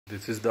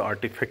This is the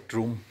artifact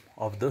room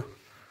of the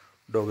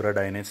Dogra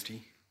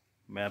dynasty.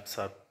 Maps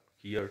are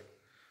here.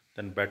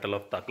 Then Battle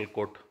of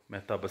Takalkot,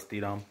 Mehta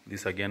Bastiram.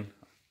 This again,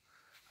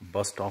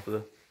 bust of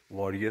the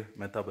warrior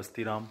Mehta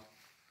Bastiram.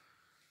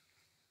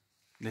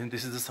 Then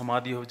this is the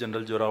Samadhi of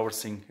General Zorawar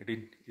Singh.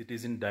 It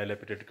is in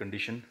dilapidated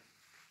condition.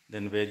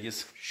 Then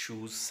various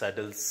shoes,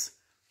 saddles,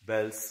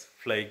 bells,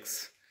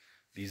 flags.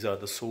 These are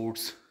the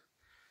swords.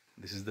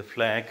 This is the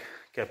flag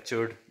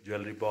captured,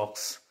 jewelry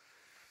box.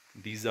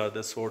 These are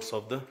the swords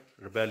of the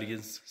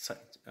rebellious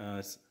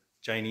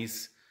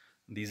Chinese.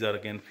 These are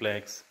again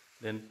flags.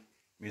 Then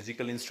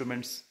musical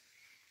instruments,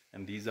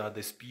 and these are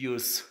the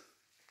spears.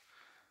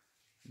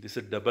 This is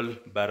a double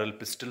barrel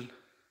pistol.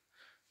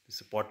 This is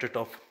a portrait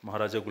of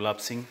Maharaja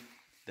Gulab Singh.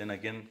 Then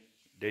again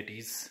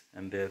deities,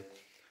 and there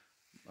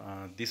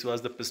this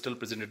was the pistol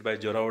presented by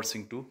Zorawar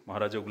Singh to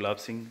Maharaja Gulab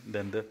Singh.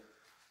 Then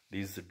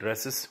these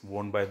dresses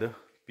worn by the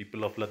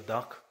people of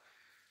Ladakh.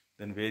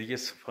 Then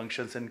various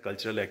functions and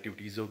cultural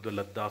activities of the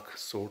Ladakh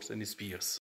swords and spears.